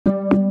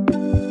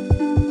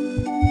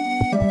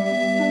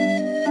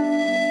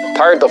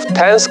tired of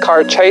tense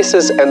car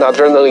chases and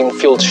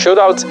adrenaline-fueled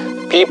shootouts,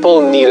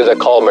 people needed a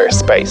calmer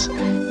space.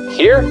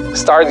 Here,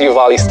 Stardew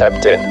Valley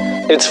stepped in.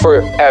 It's for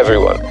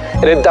everyone,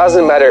 and it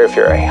doesn't matter if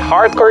you're a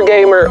hardcore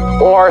gamer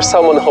or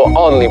someone who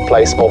only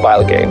plays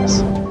mobile games.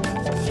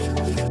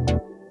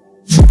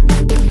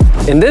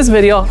 In this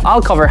video,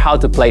 I'll cover how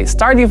to play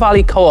Stardew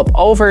Valley Co-op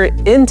over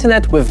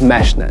internet with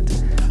Meshnet.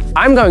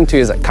 I'm going to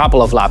use a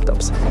couple of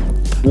laptops.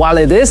 While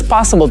it is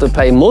possible to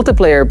play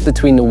multiplayer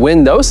between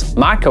Windows,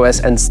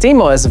 macOS and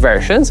SteamOS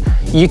versions,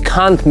 you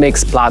can't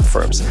mix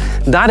platforms.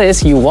 That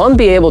is, you won't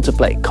be able to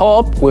play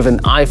co-op with an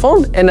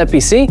iPhone and a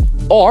PC,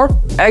 or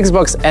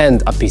Xbox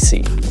and a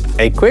PC.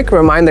 A quick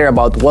reminder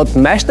about what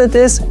Meshnet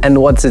is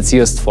and what it's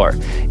used for.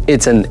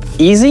 It's an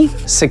easy,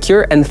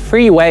 secure and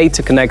free way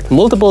to connect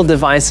multiple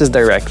devices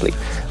directly,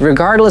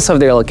 regardless of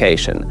their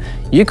location.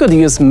 You could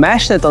use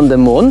Meshnet on the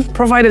moon,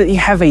 provided you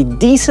have a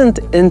decent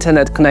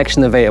internet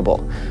connection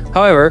available.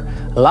 However,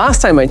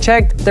 last time I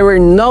checked, there were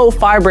no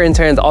fiber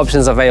internet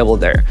options available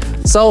there.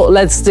 So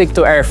let's stick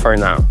to Earth for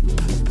now.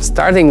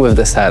 Starting with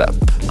the setup.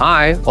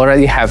 I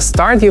already have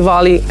Stardew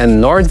Valley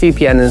and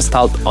NordVPN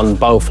installed on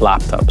both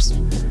laptops.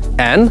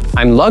 And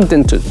I'm logged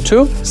into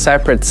two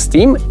separate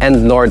Steam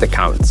and Nord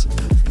accounts.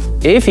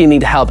 If you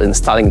need help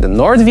installing the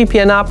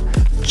NordVPN app,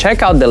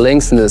 check out the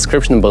links in the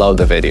description below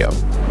the video.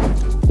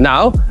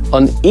 Now,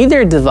 on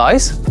either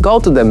device, go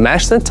to the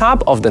Meshnet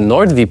tab of the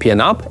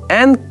NordVPN app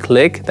and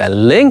click the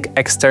Link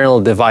External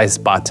Device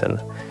button.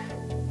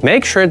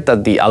 Make sure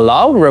that the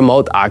Allow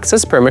Remote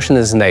Access permission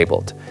is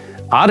enabled.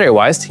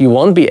 Otherwise, you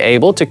won't be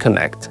able to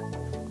connect.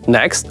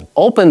 Next,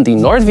 open the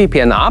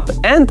NordVPN app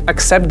and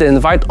accept the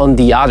invite on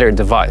the other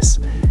device.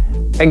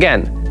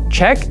 Again,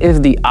 check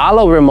if the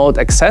Allow Remote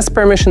Access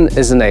permission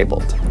is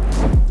enabled.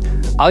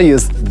 I'll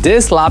use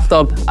this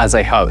laptop as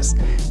a host.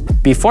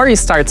 Before you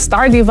start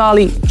Stardew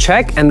Valley,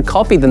 check and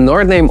copy the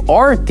Nord name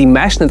or the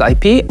Meshnet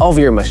IP of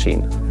your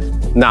machine.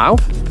 Now,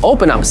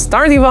 open up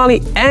Stardew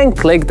Valley and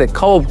click the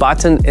Co-op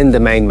button in the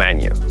main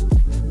menu.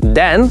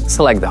 Then,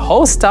 select the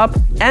Host tab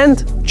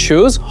and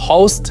choose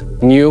Host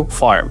New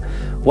Farm.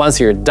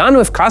 Once you're done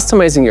with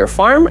customizing your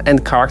farm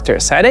and character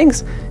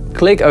settings,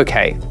 click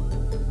OK.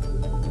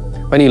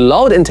 When you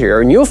load into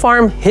your new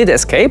farm, hit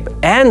Escape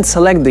and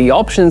select the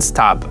Options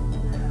tab.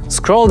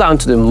 Scroll down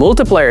to the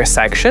Multiplayer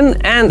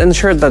section and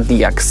ensure that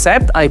the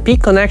Accept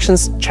IP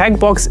Connections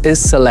checkbox is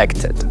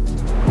selected.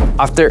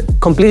 After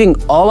completing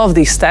all of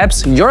these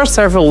steps, your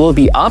server will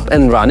be up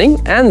and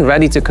running and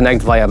ready to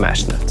connect via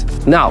Meshnet.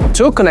 Now,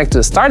 to connect to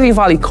the Stardew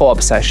Valley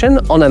Co-op session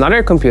on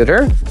another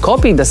computer,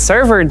 copy the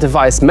server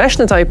device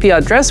Meshnet IP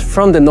address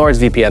from the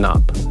NordVPN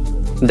app.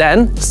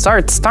 Then,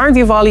 start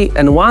Stardew Valley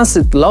and once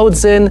it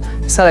loads in,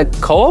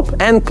 select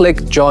Co-op and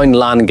click Join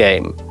LAN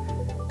Game.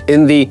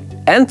 In the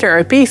Enter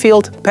IP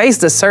field,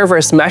 paste the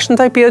server's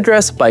Meshnet IP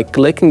address by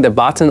clicking the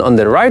button on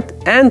the right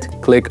and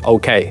click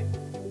OK.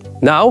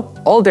 Now,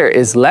 all there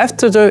is left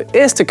to do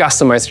is to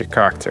customize your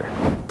character.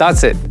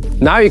 That's it.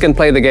 Now you can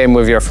play the game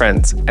with your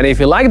friends. And if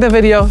you like the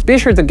video, be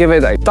sure to give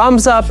it a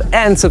thumbs up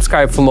and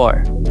subscribe for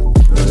more.